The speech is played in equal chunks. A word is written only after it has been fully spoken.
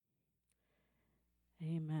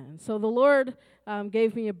Amen. So the Lord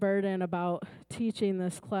gave me a burden about teaching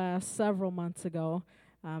this class several months ago,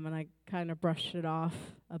 and I kind of brushed it off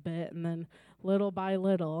a bit. And then little by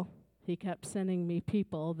little, He kept sending me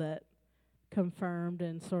people that confirmed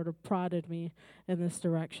and sort of prodded me in this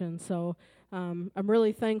direction. So I'm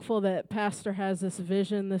really thankful that Pastor has this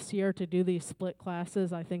vision this year to do these split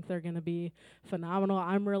classes. I think they're going to be phenomenal.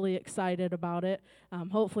 I'm really excited about it.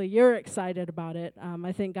 Hopefully you're excited about it.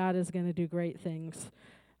 I think God is going to do great things.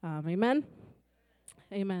 Amen?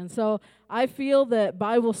 Amen. So I feel that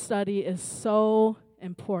Bible study is so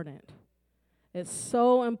important. It's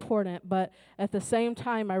so important, but at the same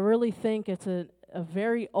time, I really think it's a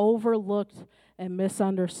very overlooked and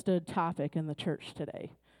misunderstood topic in the church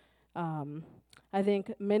today. I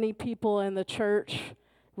think many people in the church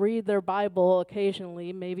read their Bible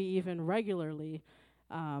occasionally, maybe even regularly,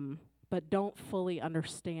 but don't fully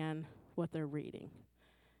understand what they're reading.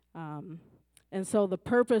 And so the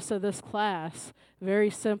purpose of this class, very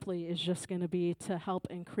simply, is just going to be to help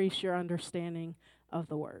increase your understanding of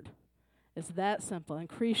the Word. It's that simple.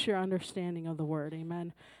 Increase your understanding of the Word.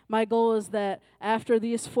 Amen. My goal is that after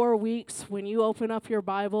these 4 weeks, when you open up your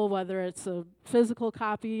Bible, whether it's a physical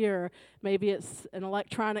copy or maybe it's an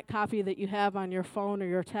electronic copy that you have on your phone or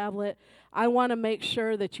your tablet, I want to make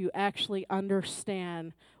sure that you actually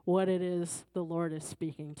understand what it is the Lord is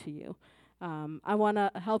speaking to you. I want to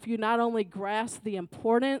help you not only grasp the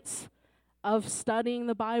importance of studying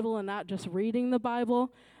the Bible and not just reading the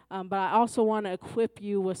Bible, but I also want to equip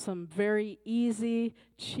you with some very easy,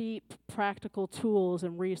 cheap, practical tools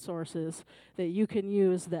and resources that you can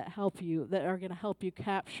use that are going to help you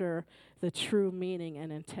capture the true meaning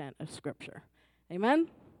and intent of Scripture. Amen?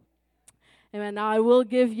 Amen. Now, I will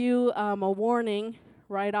give you a warning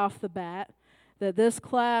right off the bat that this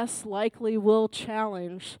class likely will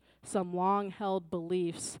challenge some long-held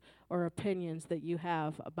beliefs or opinions that you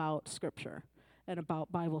have about Scripture and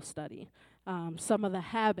about Bible study. Some of the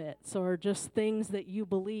habits or just things that you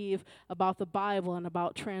believe about the Bible and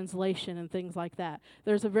about translation and things like that.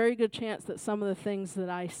 There's a very good chance that some of the things that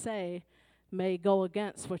I say may go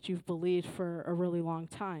against what you've believed for a really long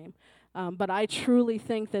time. But I truly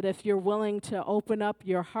think that if you're willing to open up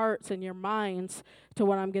your hearts and your minds to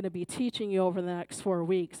what I'm going to be teaching you over the next 4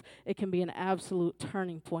 weeks, it can be an absolute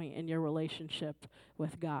turning point in your relationship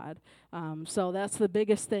with God. So that's the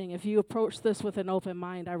biggest thing. If you approach this with an open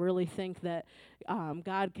mind, I really think that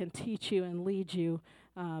God can teach you and lead you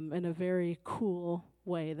in a very cool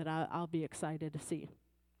way that I'll be excited to see.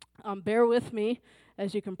 Bear with me.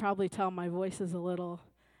 As you can probably tell, my voice is a little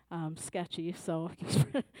sketchy, so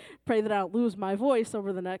pray that I don't lose my voice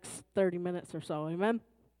over the next 30 minutes or so. Amen?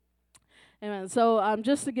 Amen. So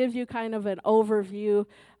just to give you kind of an overview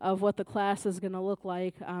of what the class is going to look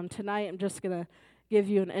like, tonight I'm just going to give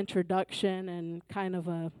you an introduction and kind of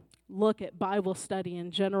a look at Bible study in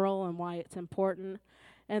general and why it's important.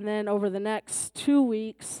 And then over the next 2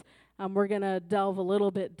 weeks, we're going to delve a little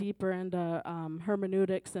bit deeper into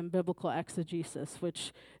hermeneutics and biblical exegesis,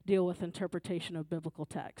 which deal with interpretation of biblical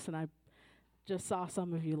texts. And I just saw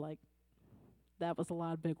some of you like, that was a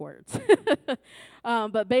lot of big words.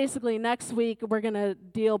 But basically, next week, we're going to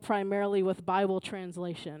deal primarily with Bible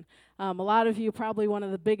translation. A lot of you, probably one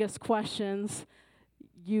of the biggest questions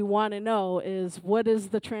you want to know is, what is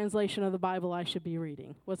the translation of the Bible I should be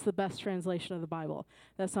reading? What's the best translation of the Bible?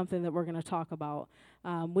 That's something that we're going to talk about.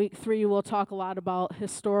 Week 3, we'll talk a lot about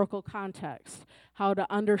historical context, how to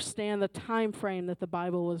understand the time frame that the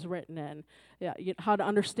Bible was written in, how to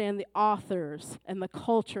understand the authors and the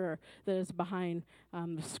culture that is behind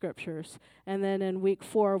the Scriptures. And then in week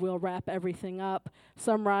 4, we'll wrap everything up,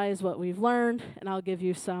 summarize what we've learned, and I'll give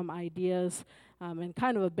you some ideas and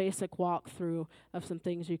kind of a basic walkthrough of some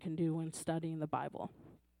things you can do when studying the Bible.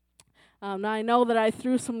 Now, I know that I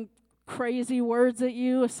threw some crazy words at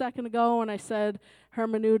you a second ago when I said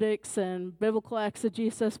hermeneutics and biblical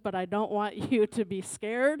exegesis, but I don't want you to be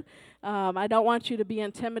scared. I don't want you to be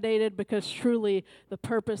intimidated, because truly the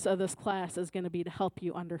purpose of this class is going to be to help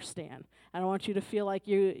you understand. I don't want you to feel like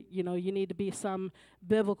you need to be some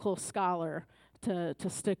biblical scholar to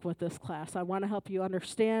stick with this class. I want to help you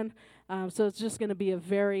understand. So it's just going to be a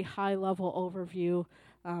very high-level overview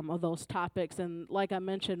of those topics. And like I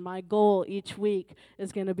mentioned, my goal each week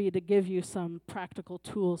is going to be to give you some practical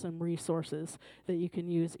tools and resources that you can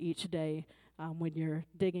use each day when you're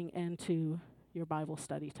digging into your Bible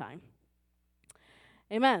study time.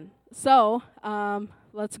 Amen. So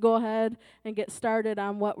let's go ahead and get started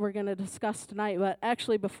on what we're going to discuss tonight. But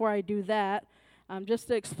actually, before I do that, just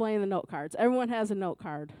to explain the note cards. Everyone has a note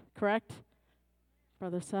card, correct?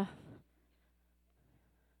 Brother Seth?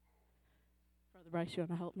 Brother Bryce, you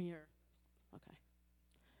want to help me? Okay.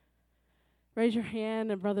 Raise your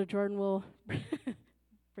hand, and Brother Jordan will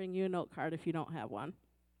bring you a note card if you don't have one.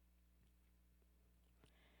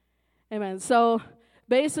 Amen. So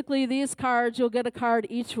basically, these cards, you'll get a card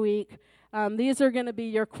each week. These are going to be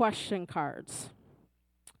your question cards.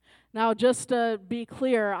 Now, just to be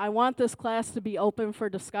clear, I want this class to be open for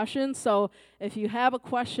discussion. So if you have a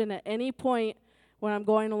question at any point when I'm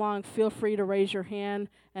going along, feel free to raise your hand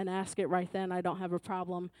and ask it right then. I don't have a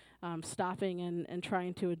problem stopping and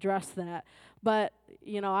trying to address that. But,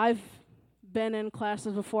 I've been in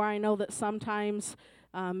classes before. I know that sometimes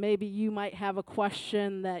maybe you might have a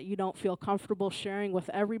question that you don't feel comfortable sharing with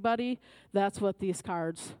everybody. That's what these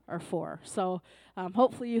cards are for. So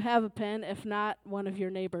hopefully you have a pen. If not, one of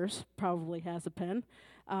your neighbors probably has a pen.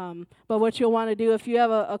 But what you'll want to do, if you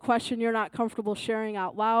have a question you're not comfortable sharing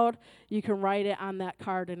out loud, you can write it on that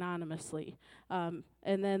card anonymously. And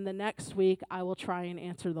then the next week, I will try and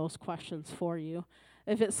answer those questions for you.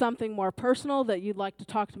 If it's something more personal that you'd like to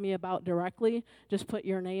talk to me about directly, just put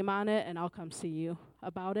your name on it, and I'll come see you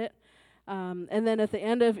about it. And then at the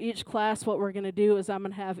end of each class, what we're going to do is I'm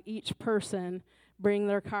going to have each person bring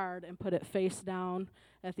their card and put it face down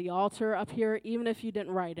at the altar up here, even if you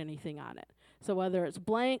didn't write anything on it. So whether it's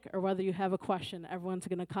blank or whether you have a question, everyone's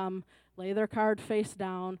going to come lay their card face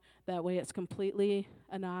down. That way it's completely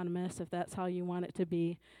anonymous, if that's how you want it to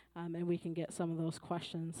be, and we can get some of those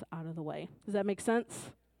questions out of the way. Does that make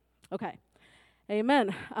sense? Okay.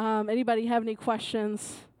 Amen. Anybody have any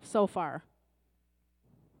questions so far?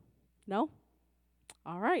 No?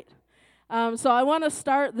 All right. So I want to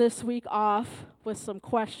start this week off with some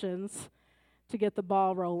questions to get the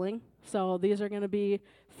ball rolling. So these are going to be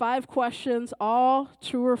 5 questions, all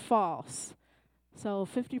true or false. So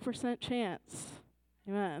 50% chance.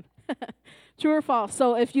 Amen. True or false.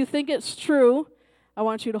 So if you think it's true, I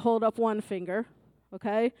want you to hold up 1 finger,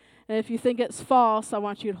 okay? And if you think it's false, I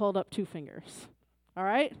want you to hold up 2 fingers. All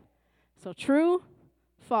right? So true,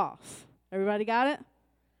 false. Everybody got it?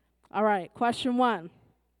 All right, question 1.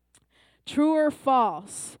 True or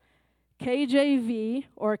false? KJV,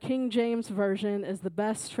 or King James Version, is the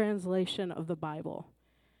best translation of the Bible.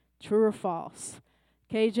 True or false?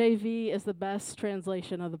 KJV is the best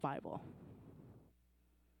translation of the Bible.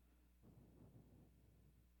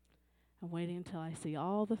 I'm waiting until I see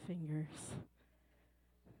all the fingers.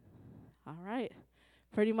 All right.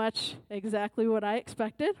 Pretty much exactly what I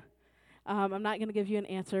expected. I'm not going to give you an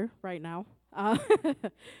answer right now.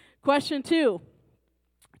 Question 2.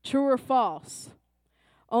 True or false?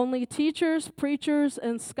 Only teachers, preachers,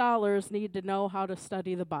 and scholars need to know how to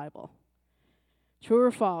study the Bible. True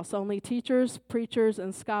or false? Only teachers, preachers,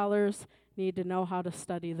 and scholars need to know how to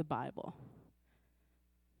study the Bible.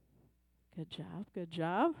 Good job, good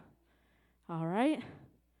job. All right.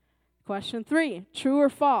 Question 3, true or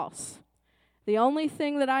false? The only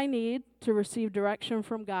thing that I need to receive direction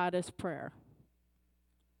from God is prayer.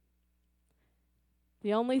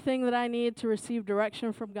 The only thing that I need to receive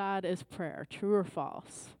direction from God is prayer. True or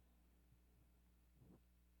false?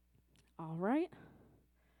 All right.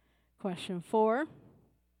 Question 4.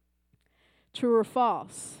 True or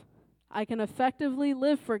false? I can effectively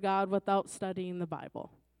live for God without studying the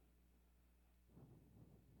Bible.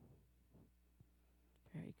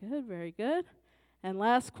 Very good, very good. And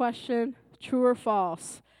last question, true or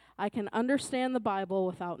false? I can understand the Bible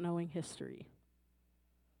without knowing history.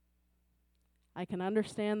 I can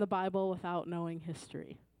understand the Bible without knowing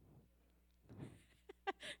history.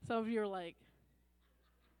 Some of you are like,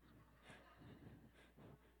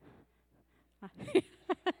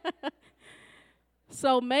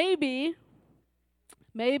 so maybe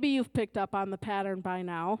you've picked up on the pattern by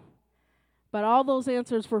now, but all those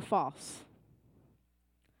answers were false.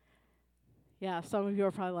 Yeah, some of you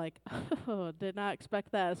are probably like, oh, did not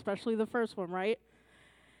expect that, especially the first one, right?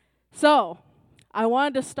 So I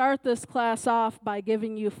wanted to start this class off by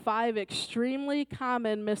giving you 5 extremely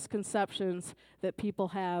common misconceptions that people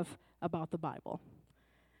have about the Bible.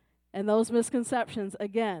 And those misconceptions,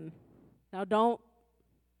 again, now don't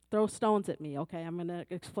throw stones at me, okay? I'm going to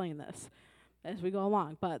explain this as we go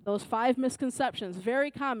along. But those 5 misconceptions,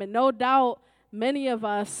 very common. No doubt many of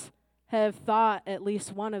us have thought at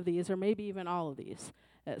least one of these, or maybe even all of these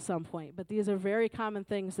at some point. But these are very common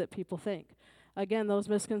things that people think. Again, those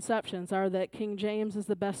misconceptions are that King James is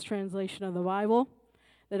the best translation of the Bible,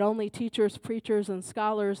 that only teachers, preachers, and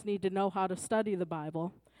scholars need to know how to study the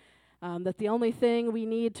Bible, that the only thing we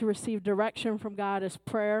need to receive direction from God is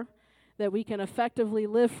prayer, that we can effectively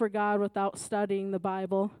live for God without studying the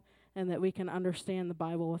Bible, and that we can understand the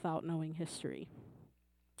Bible without knowing history.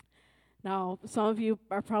 Now, some of you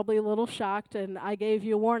are probably a little shocked, and I gave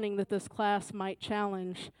you a warning that this class might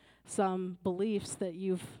challenge some beliefs that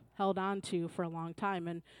you've held on to for a long time.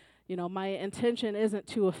 And, my intention isn't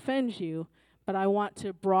to offend you, but I want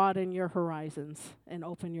to broaden your horizons and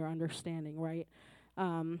open your understanding, right?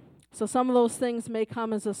 So some of those things may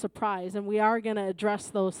come as a surprise, and we are going to address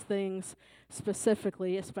those things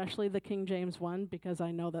specifically, especially the King James one, because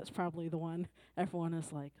I know that's probably the one everyone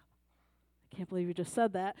is like, I can't believe you just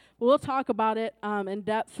said that. But we'll talk about it in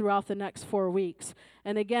depth throughout the next 4 weeks.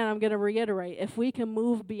 And again, I'm going to reiterate, if we can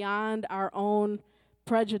move beyond our own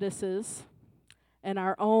prejudices and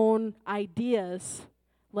our own ideas,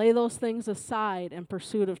 lay those things aside in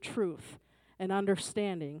pursuit of truth and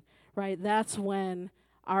understanding, right? That's when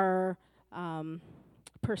our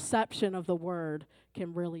perception of the word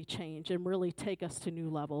can really change and really take us to new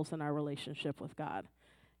levels in our relationship with God.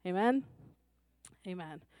 Amen?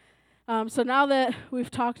 Amen. So now that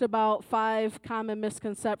we've talked about 5 common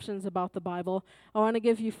misconceptions about the Bible, I want to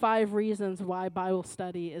give you 5 reasons why Bible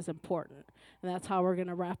study is important. And that's how we're going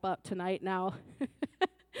to wrap up tonight. Now,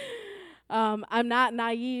 I'm not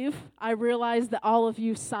naive. I realize that all of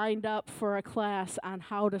you signed up for a class on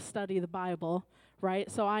how to study the Bible,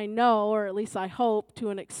 right? So I know, or at least I hope to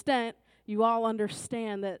an extent, you all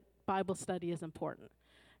understand that Bible study is important,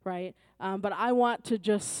 right? But I want to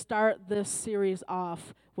just start this series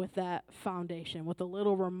off with that foundation, with a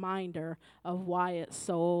little reminder of why it's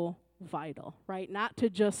so vital, right? Not to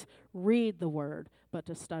just read the Word, but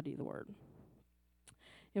to study the Word.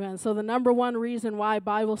 Amen. So the number one reason why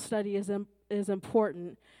Bible study is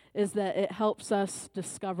important is that it helps us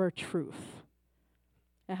discover truth.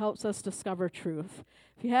 It helps us discover truth.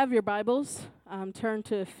 If you have your Bibles, turn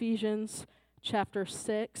to Ephesians chapter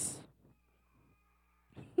 6.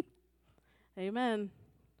 Amen.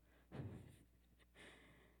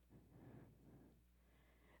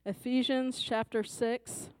 Ephesians chapter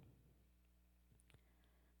 6,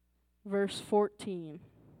 verse 14.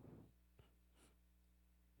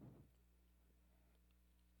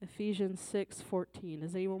 Ephesians 6:14.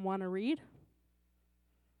 Does anyone want to read?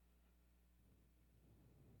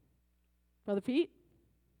 Brother Pete?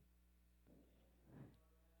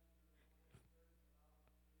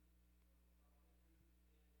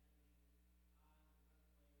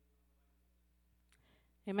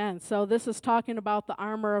 Amen. So this is talking about the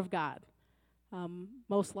armor of God.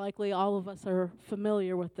 Most likely all of us are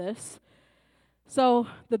familiar with this. So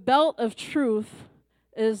the belt of truth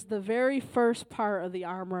is the very first part of the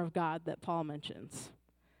armor of God that Paul mentions.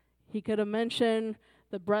 He could have mentioned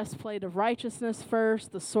the breastplate of righteousness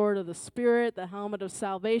first, the sword of the Spirit, the helmet of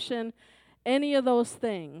salvation, any of those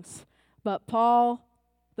things. But Paul,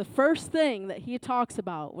 the first thing that he talks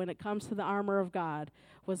about when it comes to the armor of God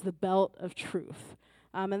was the belt of truth.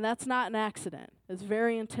 And that's not an accident. It's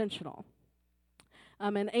very intentional.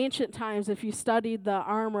 In ancient times, if you studied the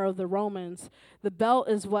armor of the Romans, the belt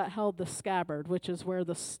is what held the scabbard, which is where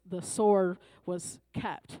the sword was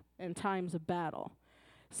kept in times of battle.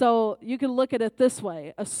 So you can look at it this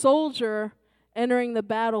way. A soldier entering the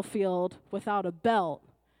battlefield without a belt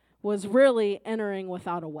was really entering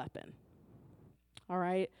without a weapon. All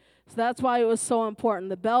right? So that's why it was so important.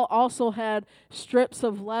 The belt also had strips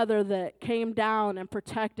of leather that came down and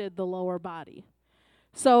protected the lower body.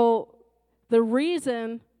 So the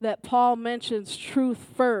reason that Paul mentions truth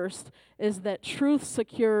first is that truth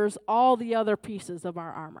secures all the other pieces of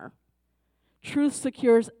our armor. Truth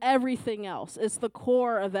secures everything else. It's the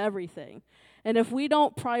core of everything. And if we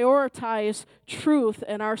don't prioritize truth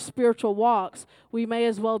in our spiritual walks, we may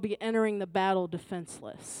as well be entering the battle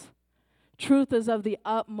defenseless. Truth is of the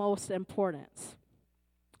utmost importance.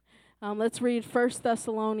 Let's read 1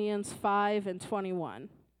 Thessalonians 5:21.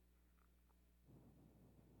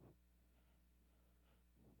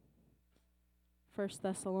 1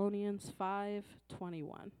 Thessalonians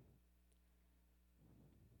 5:21.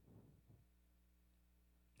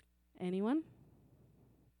 Anyone?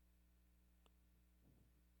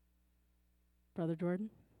 Brother Jordan?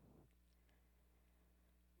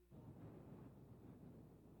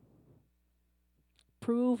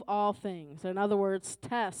 Prove all things. In other words,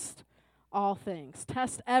 test all things.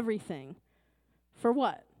 Test everything. For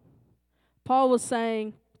what? Paul was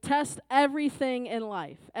saying, test everything in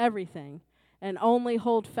life, everything, and only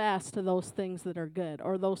hold fast to those things that are good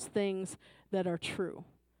or those things that are true.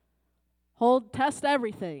 Test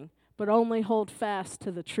everything, but only hold fast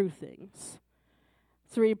to the true things.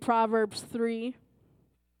 Let's read Proverbs 3,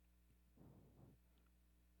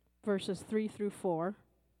 verses 3 through 4.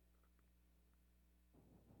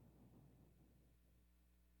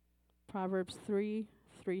 Proverbs 3,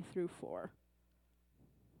 3 through 4.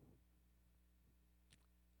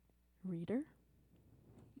 reader.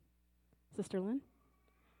 Sister Lynn?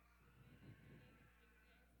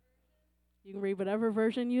 You can read whatever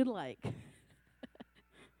version you'd like.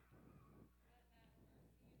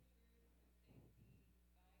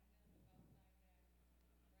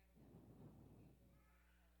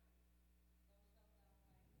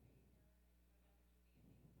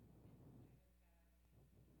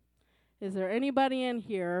 Is there anybody in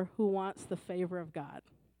here who wants the favor of God?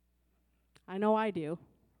 I know I do,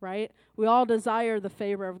 right? We all desire the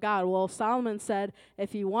favor of God. Well, Solomon said,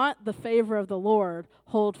 if you want the favor of the Lord,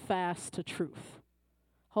 hold fast to truth.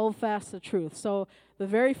 Hold fast to truth. So the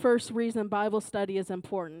very first reason Bible study is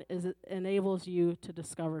important is it enables you to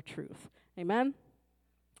discover truth. Amen?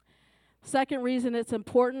 Second reason it's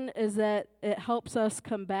important is that it helps us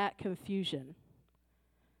combat confusion.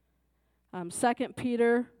 2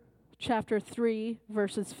 Peter chapter 3,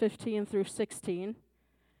 verses 15 through 16.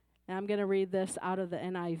 And I'm going to read this out of the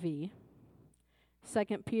NIV.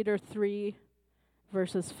 2 Peter 3,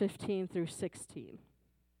 verses 15 through 16.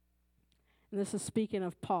 And this is speaking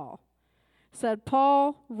of Paul. It said,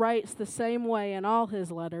 Paul writes the same way in all his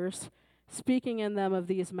letters, speaking in them of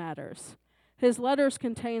these matters. His letters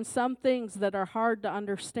contain some things that are hard to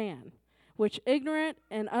understand, which ignorant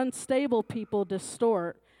and unstable people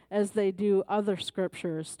distort as they do other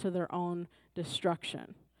scriptures to their own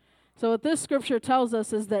destruction. So what this scripture tells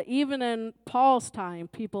us is that even in Paul's time,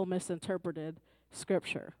 people misinterpreted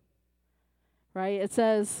scripture. Right? It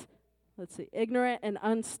says, ignorant and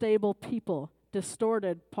unstable people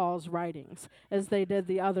distorted Paul's writings as they did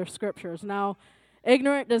the other scriptures. Now,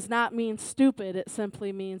 ignorant does not mean stupid. It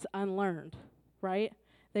simply means unlearned, right?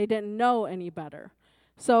 They didn't know any better.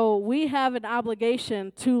 So we have an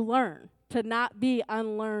obligation to learn, to not be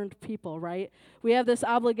unlearned people, right? We have this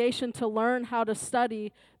obligation to learn how to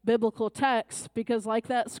study biblical texts because like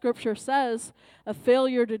that scripture says, a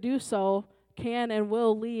failure to do so can and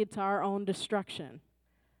will lead to our own destruction.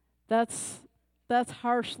 That's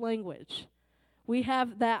harsh language. We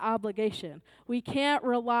have that obligation. We can't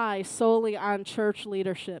rely solely on church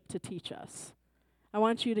leadership to teach us. I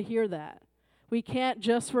want you to hear that. We can't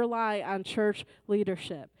just rely on church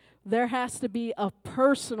leadership. There has to be a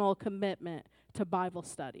personal commitment to Bible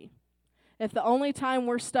study. If the only time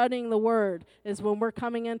we're studying the Word is when we're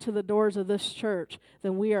coming into the doors of this church,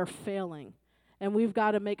 then we are failing. And we've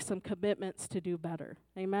got to make some commitments to do better.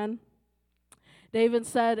 Amen? David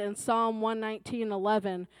said in Psalm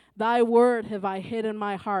 119:11, Thy word have I hid in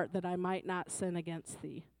my heart that I might not sin against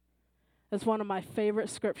thee. That's one of my favorite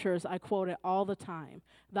scriptures. I quote it all the time.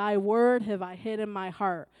 Thy word have I hid in my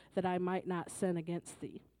heart that I might not sin against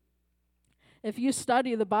thee. If you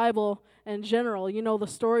study the Bible in general, you know the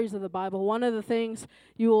stories of the Bible, one of the things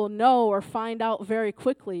you will know or find out very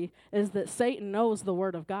quickly is that Satan knows the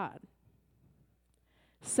word of God.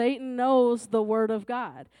 Satan knows the word of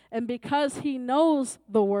God. And because he knows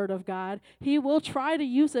the word of God, he will try to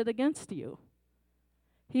use it against you.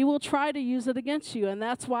 He will try to use it against you, and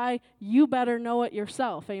that's why you better know it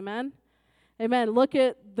yourself. Amen? Amen. Look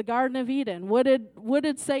at the Garden of Eden. What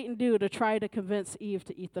did Satan do to try to convince Eve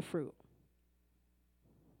to eat the fruit?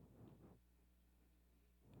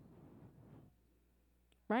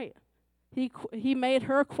 Right. He made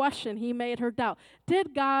her question. He made her doubt.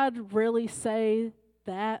 Did God really say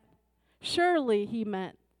that? Surely he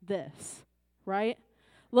meant this, right?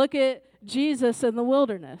 Look at Jesus in the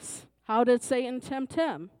wilderness. How did Satan tempt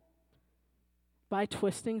him? By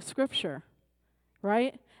twisting scripture,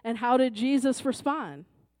 right? And how did Jesus respond?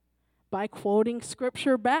 By quoting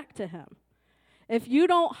scripture back to him. If you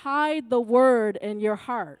don't hide the word in your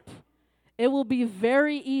heart, it will be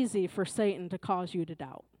very easy for Satan to cause you to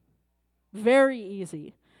doubt. Very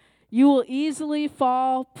easy. You will easily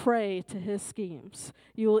fall prey to his schemes.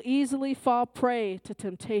 You will easily fall prey to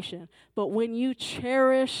temptation. But when you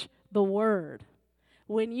cherish the word,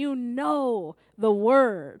 when you know the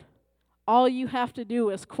word, all you have to do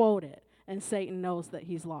is quote it, and Satan knows that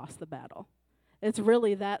he's lost the battle. It's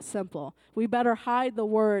really that simple. We better hide the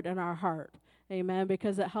word in our heart, amen,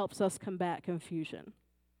 because it helps us combat confusion.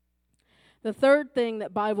 The third thing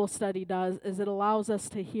that Bible study does is it allows us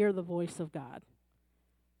to hear the voice of God.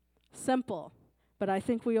 Simple, but I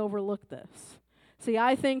think we overlook this. See,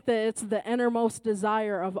 I think that it's the innermost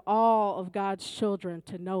desire of all of God's children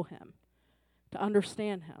to know him, to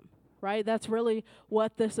understand him, right? That's really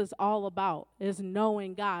what this is all about, is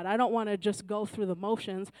knowing God. I don't want to just go through the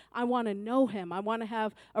motions. I want to know him. I want to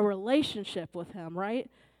have a relationship with him, right?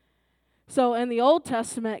 So in the Old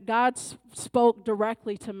Testament, God spoke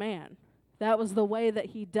directly to man. That was the way that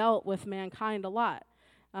he dealt with mankind a lot.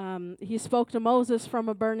 He spoke to Moses from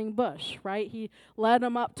a burning bush, right? He led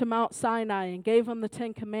him up to Mount Sinai and gave him the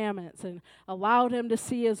 10 Commandments and allowed him to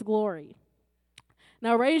see his glory.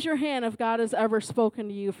 Now raise your hand if God has ever spoken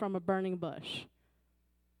to you from a burning bush.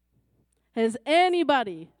 Has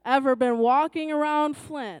anybody ever been walking around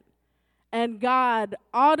Flint and God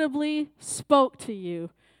audibly spoke to you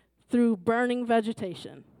through burning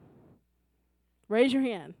vegetation? Raise your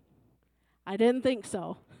hand. I didn't think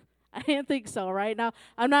so. I didn't think so, right? Now,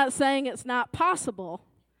 I'm not saying it's not possible,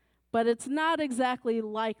 but it's not exactly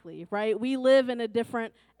likely, right? We live in a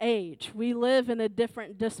different age. We live in a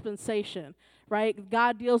different dispensation, right?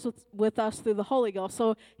 God deals with us through the Holy Ghost,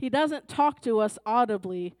 so he doesn't talk to us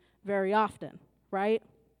audibly very often, right?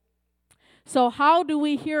 So how do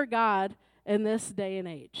we hear God in this day and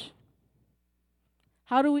age?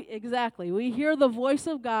 How do we, exactly, we hear the voice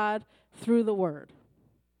of God through the Word.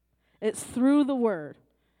 It's through the Word.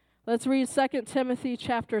 Let's read 2 Timothy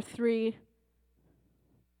chapter 3,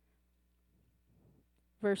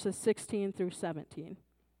 verses 16 through 17.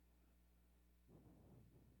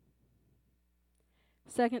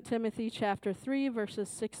 2 Timothy chapter 3, verses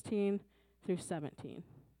 16 through 17.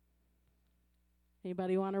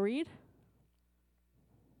 Anybody want to read?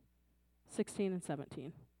 16 and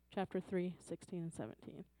 17. Chapter 3, 16 and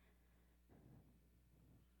 17.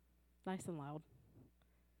 Nice and loud.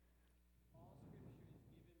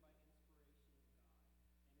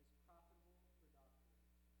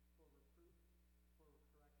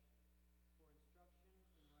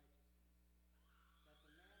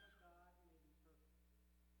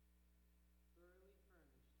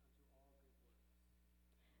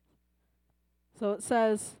 So it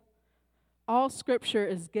says, all Scripture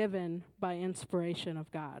is given by inspiration of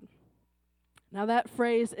God. Now that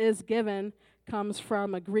phrase "is given" comes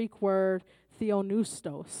from a Greek word,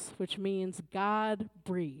 theopneustos, which means God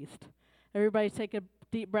breathed. Everybody take a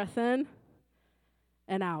deep breath in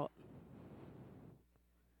and out.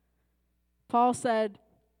 Paul said,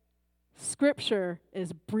 Scripture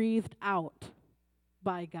is breathed out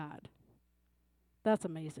by God. That's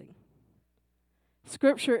amazing.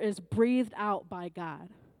 Scripture is breathed out by God.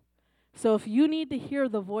 So if you need to hear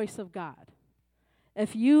the voice of God,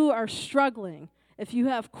 if you are struggling, if you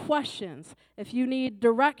have questions, if you need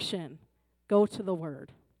direction, go to the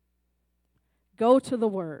Word. Go to the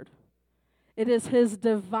Word. It is His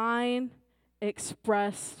divine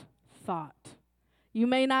expressed thought. You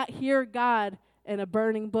may not hear God in a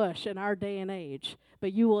burning bush in our day and age,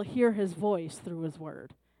 but you will hear His voice through His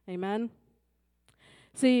Word. Amen?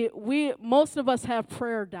 See, most of us have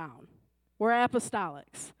prayer down. We're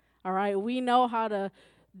apostolics, all right? We know how to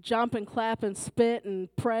jump and clap and spit and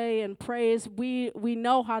pray and praise. We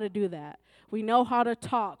know how to do that. We know how to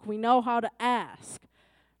talk. We know how to ask,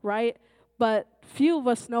 right? But few of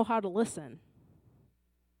us know how to listen.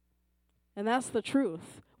 And that's the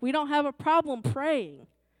truth. We don't have a problem praying.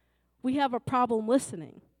 We have a problem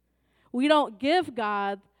listening. We don't give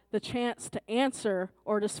God the chance to answer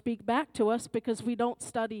or to speak back to us because we don't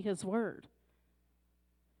study His Word.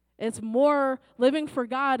 It's more, living for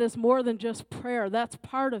God is more than just prayer. That's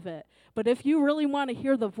part of it. But if you really want to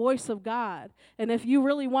hear the voice of God, and if you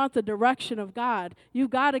really want the direction of God, you've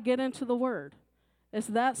got to get into the Word. It's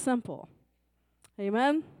that simple.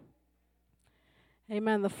 Amen?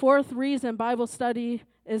 Amen. The fourth reason Bible study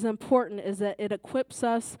is important is that it equips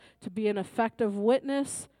us to be an effective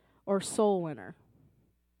witness or soul winner.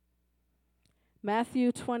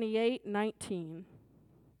 Matthew 28:19.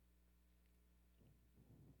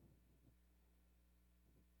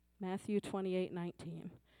 Matthew 28:19.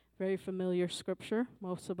 Very familiar scripture.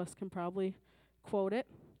 Most of us can probably quote it.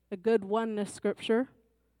 A good oneness scripture.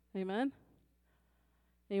 Amen.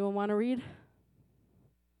 Anyone want to read?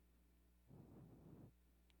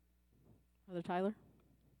 Brother Tyler?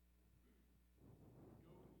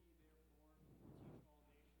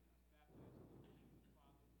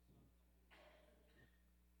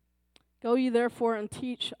 Go ye therefore and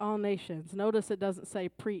teach all nations. Notice it doesn't say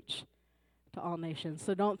preach to all nations.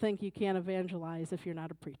 So don't think you can't evangelize if you're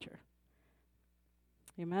not a preacher.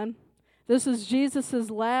 Amen? This is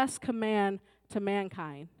Jesus' last command to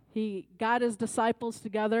mankind. He got his disciples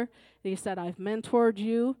together. He said, I've mentored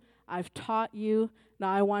you. I've taught you.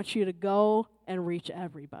 Now I want you to go and reach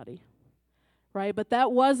everybody. Right? But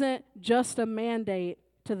that wasn't just a mandate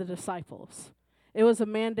to the disciples. It was a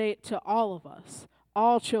mandate to all of us.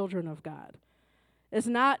 All children of God. It's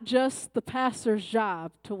not just the pastor's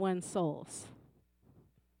job to win souls.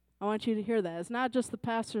 I want you to hear that. It's not just the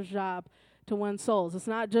pastor's job to win souls. It's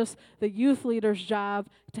not just the youth leader's job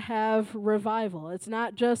to have revival. It's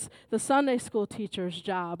not just the Sunday school teacher's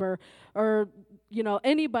job or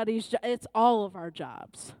anybody's it's all of our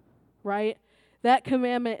jobs, right? That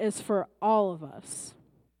commandment is for all of us,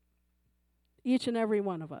 each and every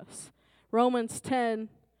one of us. Romans 10,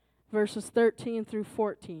 verses 13 through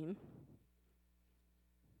 14.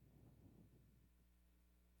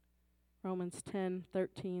 Romans 10,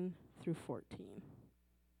 13 through 14.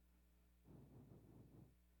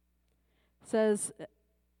 Says,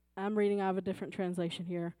 I'm reading out of a different translation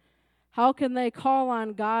here. How can they call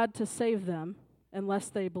on God to save them unless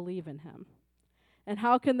they believe in him? And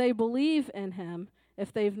how can they believe in him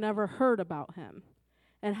if they've never heard about him?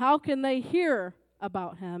 And how can they hear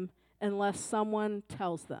about him unless someone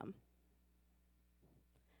tells them?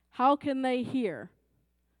 How can they hear?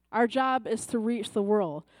 Our job is to reach the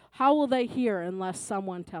world. How will they hear unless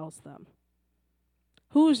someone tells them?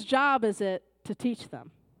 Whose job is it to teach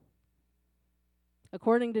them?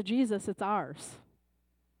 According to Jesus, it's ours.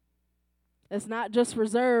 It's not just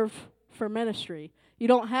reserved for ministry. You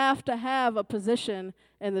don't have to have a position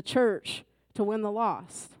in the church to win the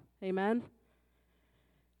lost. Amen?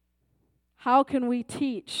 How can we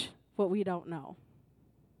teach what we don't know?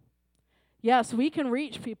 Yes, we can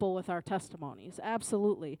reach people with our testimonies,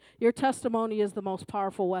 absolutely. Your testimony is the most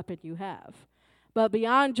powerful weapon you have. But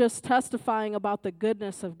beyond just testifying about the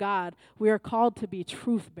goodness of God, we are called to be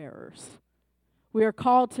truth bearers. We are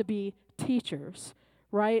called to be teachers,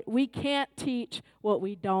 right? We can't teach what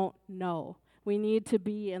we don't know. We need to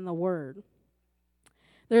be in the Word.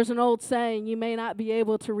 There's an old saying, you may not be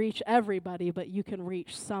able to reach everybody, but you can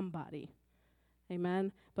reach somebody.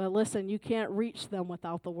 Amen? But listen, you can't reach them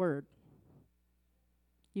without the Word.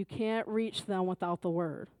 You can't reach them without the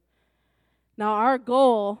Word. Now, our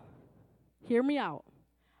goal, hear me out,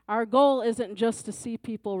 our goal isn't just to see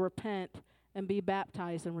people repent and be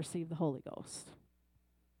baptized and receive the Holy Ghost.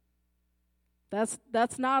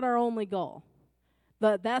 That's not our only goal.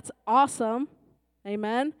 But that's awesome.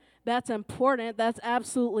 Amen? That's important. That's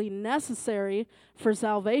absolutely necessary for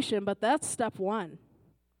salvation, but that's step one.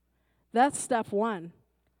 That's step one.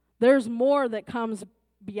 There's more that comes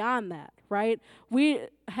beyond that, right? We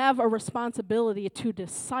have a responsibility to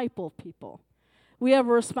disciple people. We have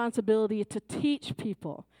a responsibility to teach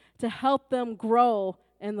people, to help them grow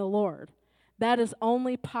in the Lord. That is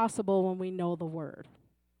only possible when we know the Word.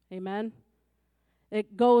 Amen?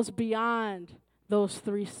 It goes beyond those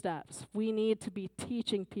 3 steps. We need to be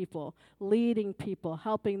teaching people, leading people,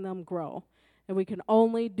 helping them grow. And we can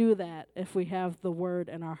only do that if we have the Word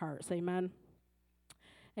in our hearts. Amen?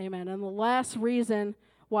 Amen. And the last reason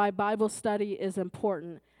why Bible study is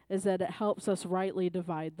important is that it helps us rightly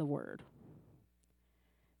divide the Word.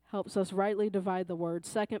 Helps us rightly divide the Word.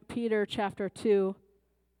 2 Peter chapter 2,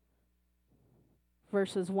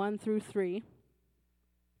 verses 1 through 3.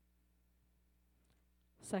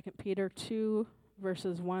 2 Peter 2,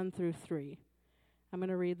 verses 1 through 3. I'm going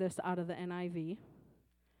to read this out of the NIV. It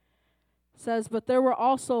says, "But there were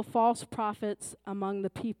also false prophets among the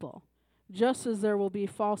people, just as there will be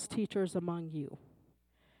false teachers among you.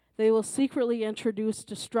 They will secretly introduce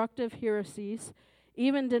destructive heresies,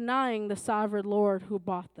 even denying the sovereign Lord who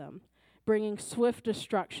bought them, bringing swift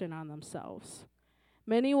destruction on themselves.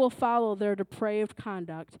 Many will follow their depraved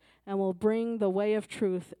conduct and will bring the way of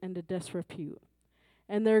truth into disrepute.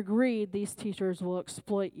 In their greed, these teachers will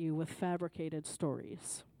exploit you with fabricated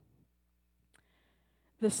stories."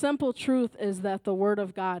 The simple truth is that the Word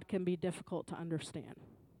of God can be difficult to understand.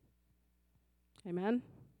 Amen?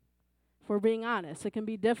 If we're being honest, it can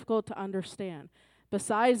be difficult to understand.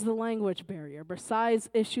 Besides the language barrier, besides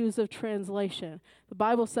issues of translation, the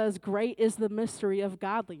Bible says great is the mystery of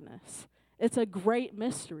godliness. It's a great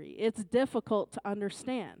mystery. It's difficult to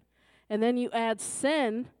understand. And then you add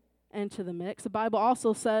sin into the mix. The Bible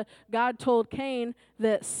also said God told Cain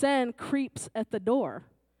that sin creeps at the door.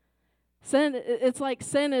 Sin, it's like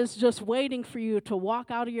sin is just waiting for you to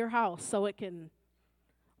walk out of your house so it can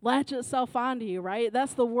latch itself onto you, right?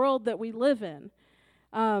 That's the world that we live in.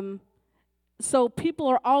 So people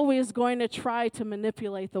are always going to try to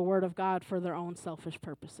manipulate the Word of God for their own selfish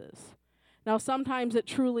purposes. Now, sometimes it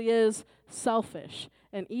truly is selfish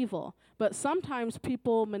and evil, but sometimes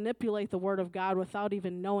people manipulate the Word of God without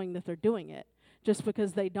even knowing that they're doing it, just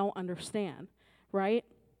because they don't understand, right?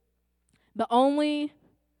 The only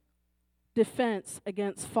defense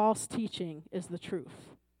against false teaching is the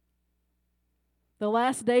truth. The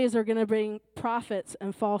last days are going to bring prophets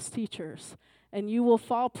and false teachers, and you will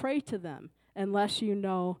fall prey to them unless you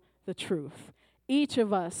know the truth. Each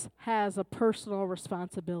of us has a personal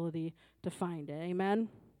responsibility to find it. Amen?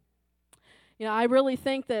 You know, I really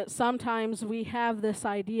think that sometimes we have this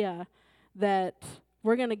idea that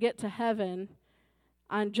we're going to get to heaven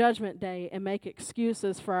on Judgment Day and make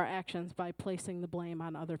excuses for our actions by placing the blame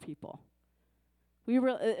on other people.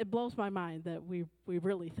 It blows my mind that we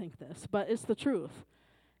really think this, but it's the truth.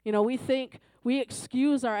 We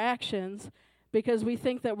excuse our actions because we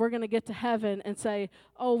think that we're going to get to heaven and say,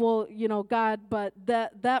 oh, well, God, but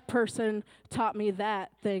that person taught me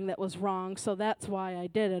that thing that was wrong, so that's why I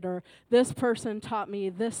did it. Or this person taught me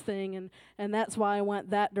this thing, and that's why I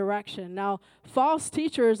went that direction. Now, false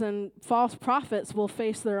teachers and false prophets will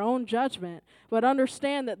face their own judgment, but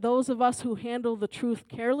understand that those of us who handle the truth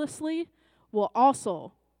carelessly will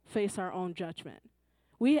also face our own judgment.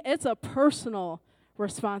 It's a personal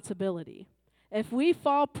responsibility. If we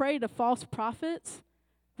fall prey to false prophets,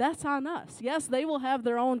 that's on us. Yes, they will have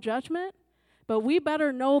their own judgment, but we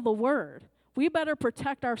better know the word. We better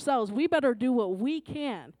protect ourselves. We better do what we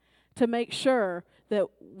can to make sure that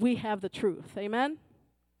we have the truth. Amen?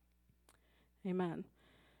 Amen.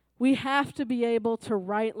 We have to be able to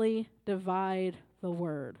rightly divide the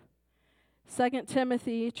word. 2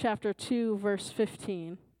 Timothy chapter 2, verse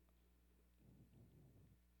 15.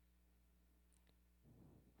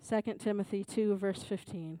 2 Timothy 2, verse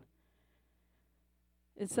 15.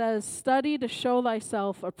 It says, "Study to show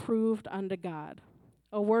thyself approved unto God,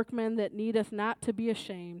 a workman that needeth not to be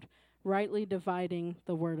ashamed, rightly dividing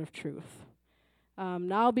the word of truth."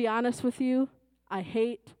 Now I'll be honest with you, I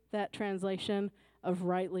hate that translation of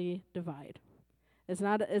rightly divide. It's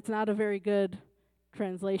not a very good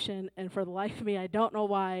translation, and for the life of me, I don't know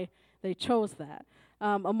why they chose that.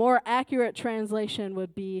 A more accurate translation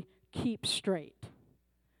would be keep straight.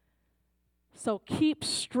 So keep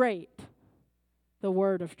straight the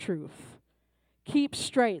word of truth. Keep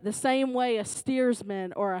straight, the same way a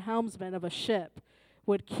steersman or a helmsman of a ship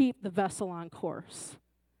would keep the vessel on course.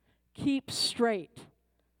 Keep straight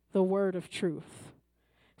the word of truth.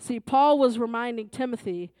 See, Paul was reminding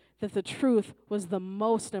Timothy that the truth was the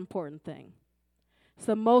most important thing. It's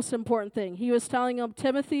the most important thing. He was telling him,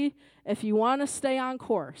 Timothy, if you want to stay on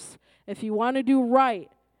course, if you want to do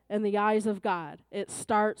right in the eyes of God, it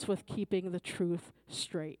starts with keeping the truth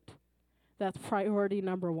straight. That's priority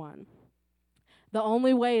number one. The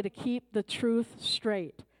only way to keep the truth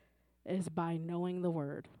straight is by knowing the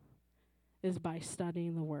word, is by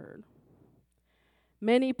studying the word.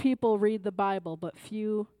 Many people read the Bible, but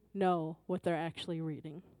few know what they're actually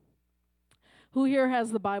reading. Who here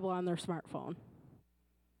has the Bible on their smartphone?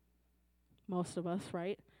 Most of us,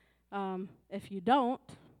 right? If you don't,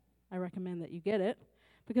 I recommend that you get it,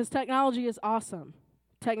 because technology is awesome.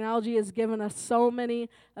 Technology has given us so many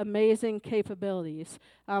amazing capabilities.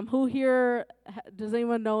 Who here, does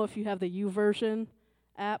anyone know if you have the YouVersion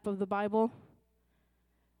app of the Bible?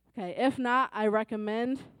 Okay, if not, I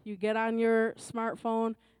recommend you get on your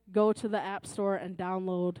smartphone, go to the App Store and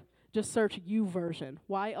download, just search YouVersion,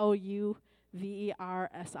 YouVersion.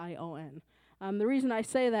 The reason I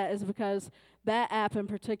say that is because that app in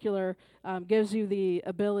particular gives you the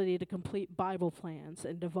ability to complete Bible plans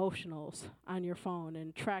and devotionals on your phone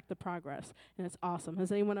and track the progress, and it's awesome.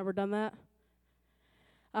 Has anyone ever done that?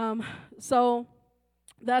 So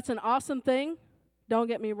that's an awesome thing. Don't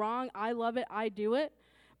get me wrong. I love it. I do it.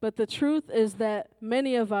 But the truth is that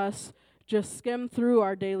many of us just skim through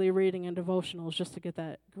our daily reading and devotionals just to get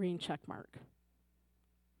that green check mark.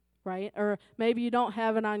 Right? Or maybe you don't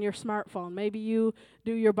have it on your smartphone. Maybe you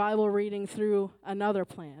do your Bible reading through another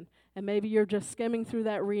plan. And maybe you're just skimming through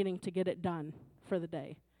that reading to get it done for the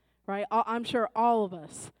day. Right? I'm sure all of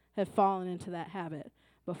us have fallen into that habit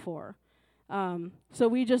before. So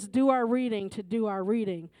we just do our reading to do our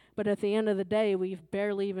reading. But at the end of the day, we've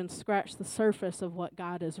barely even scratched the surface of what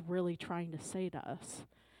God is really trying to say to us.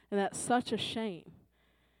 And that's such a shame.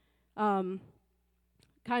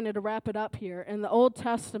 Kind of to wrap it up here, in the Old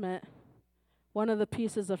Testament, one of the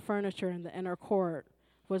pieces of furniture in the inner court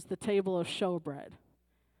was the table of showbread.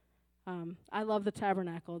 I love the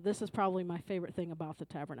tabernacle. This is probably my favorite thing about the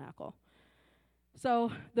tabernacle.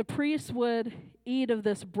 So the priests would eat of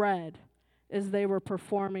this bread as they were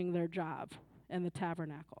performing their job in the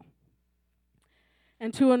tabernacle.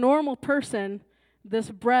 And to a normal person,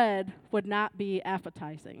 this bread would not be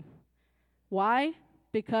appetizing. Why?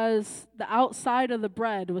 Because the outside of the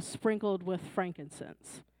bread was sprinkled with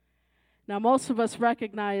frankincense. Now, most of us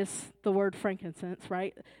recognize the word frankincense,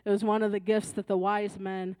 right? It was one of the gifts that the wise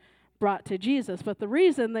men brought to Jesus. But the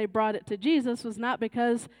reason they brought it to Jesus was not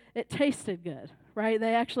because it tasted good, right?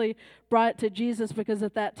 They actually brought it to Jesus because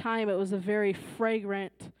at that time it was a very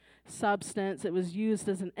fragrant substance. It was used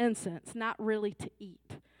as an incense, not really to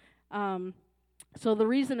eat. So the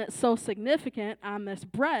reason it's so significant on this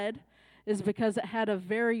bread is because it had a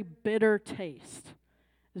very bitter taste.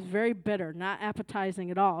 It's very bitter, not appetizing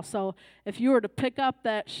at all. So if you were to pick up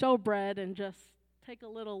that showbread and just take a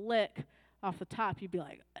little lick off the top, you'd be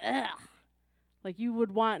like, ugh. Like you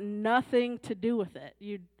would want nothing to do with it.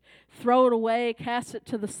 You'd throw it away, cast it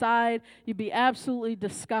to the side. You'd be absolutely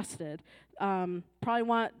disgusted. Probably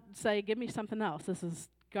want to say, give me something else. This is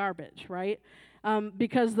garbage, right?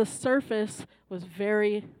 Because the surface was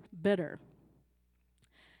very bitter.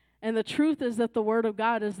 And the truth is that the Word of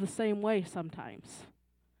God is the same way sometimes.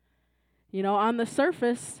 You know, on the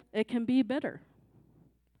surface, it can be bitter.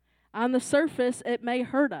 On the surface, it may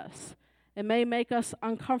hurt us. It may make us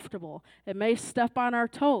uncomfortable. It may step on our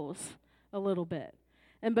toes a little bit.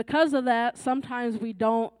 And because of that, sometimes we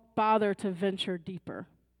don't bother to venture deeper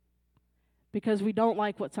because we don't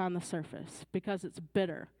like what's on the surface, because it's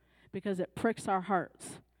bitter, because it pricks our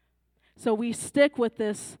hearts. So we stick with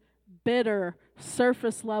this bitter,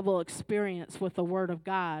 surface-level experience with the Word of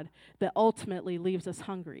God that ultimately leaves us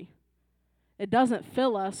hungry. It doesn't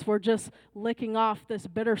fill us. We're just licking off this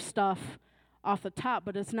bitter stuff off the top,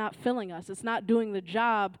 but it's not filling us. It's not doing the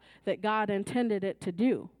job that God intended it to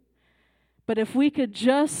do. But if we could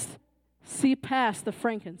just see past the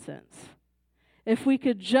frankincense, if we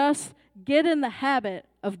could just get in the habit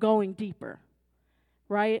of going deeper,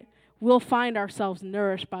 right, we'll find ourselves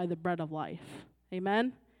nourished by the bread of life.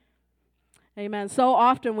 Amen? Amen. So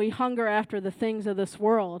often we hunger after the things of this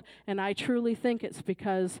world, and I truly think it's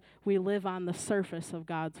because we live on the surface of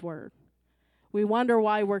God's Word. We wonder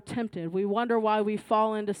why we're tempted. We wonder why we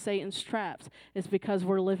fall into Satan's traps. It's because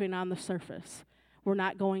we're living on the surface. We're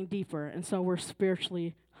not going deeper, and so we're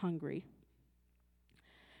spiritually hungry.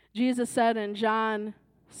 Jesus said in John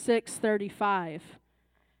 6:35,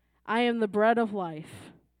 I am the bread of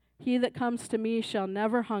life. He that comes to me shall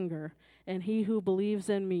never hunger, and he who believes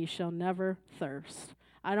in me shall never thirst.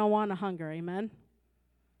 I don't want to hunger, amen?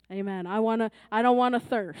 Amen. I don't want to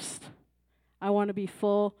thirst. I want to be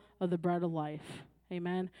full of the bread of life.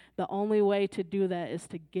 Amen. The only way to do that is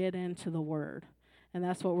to get into the Word. And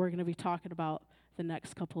that's what we're going to be talking about the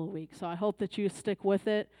next couple of weeks. So I hope that you stick with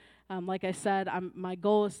it. Like I said, my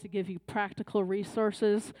goal is to give you practical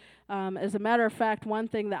resources. As a matter of fact, one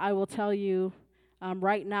thing that I will tell you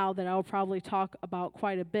right now that I will probably talk about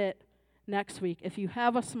quite a bit next week, if you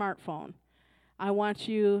have a smartphone, I want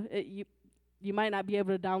you might not be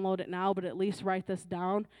able to download it now, but at least write this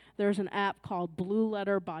down. There's an app called Blue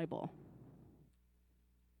Letter Bible.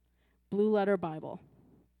 Blue Letter Bible.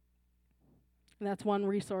 And that's one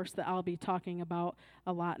resource that I'll be talking about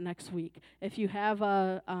a lot next week. If you have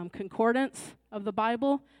a concordance of the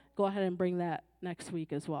Bible, go ahead and bring that next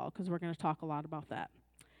week as well, because we're going to talk a lot about that.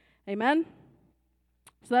 Amen?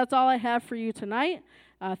 So that's all I have for you tonight.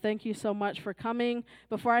 Thank you so much for coming.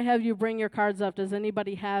 Before I have you bring your cards up, does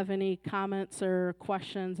anybody have any comments or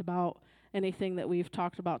questions about anything that we've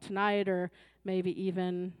talked about tonight, or maybe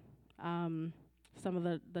even some of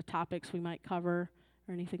the topics we might cover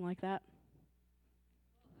or anything like that?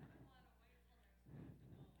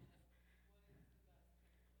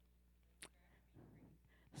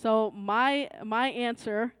 So my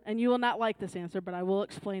answer, and you will not like this answer, but I will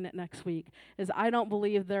explain it next week, is I don't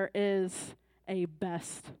believe there is a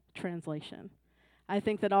best translation. I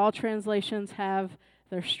think that all translations have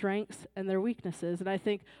their strengths and their weaknesses, and I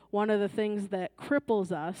think one of the things that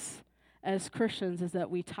cripples us as Christians is that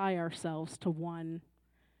we tie ourselves to one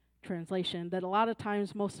translation that a lot of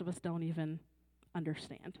times most of us don't even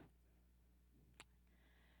understand.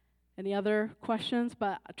 Any other questions?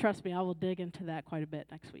 But trust me, I will dig into that quite a bit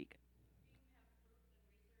next week.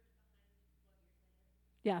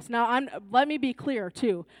 Yes. Now, let me be clear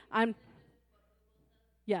too.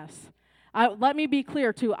 Yes. Let me be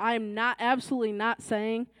clear too. I'm absolutely not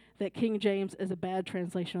saying that King James is a bad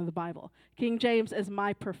translation of the Bible. King James is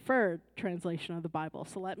my preferred translation of the Bible.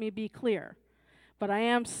 So let me be clear. But I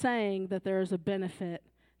am saying that there is a benefit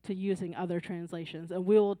to using other translations, and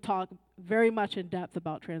we will talk very much in depth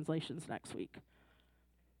about translations next week.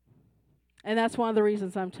 And that's one of the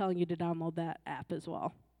reasons I'm telling you to download that app as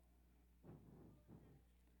well.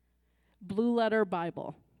 Blue Letter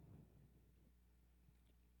Bible.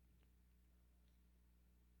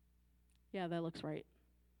 Yeah, that looks right.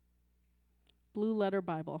 Blue Letter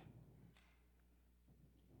Bible.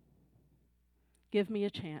 Give me a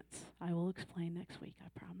chance. I will explain next week, I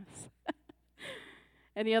promise.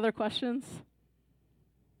 Any other questions?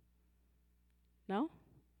 No?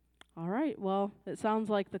 All right. Well, it sounds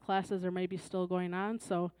like the classes are maybe still going on,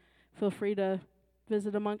 so feel free to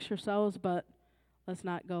visit amongst yourselves, but let's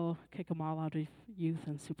not go kick them all out of youth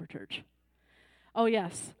and super church. Oh,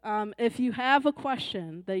 yes. If you have a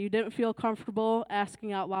question that you didn't feel comfortable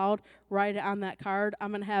asking out loud, write it on that card.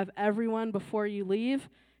 I'm going to have everyone, before you leave,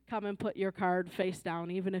 come and put your card face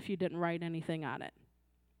down, even if you didn't write anything on it.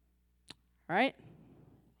 All right?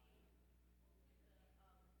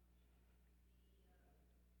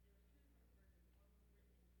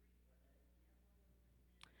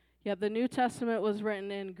 Yeah, the New Testament was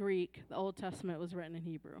written in Greek. The Old Testament was written in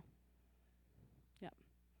Hebrew. Yep.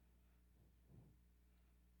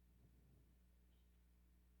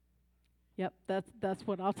 Yep, that's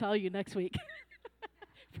what I'll tell you next week.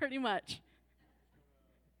 Pretty much.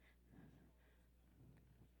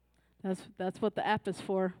 That's what the app is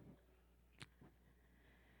for.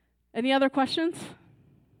 Any other questions?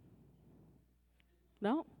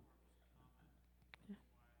 No?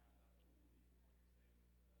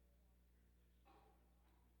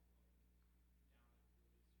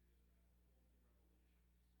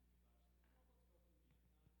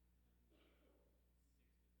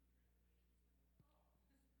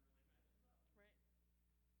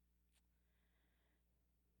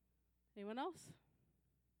 Anyone else?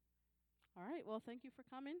 All right, well, thank you for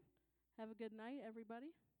coming. Have a good night,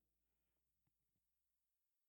 everybody.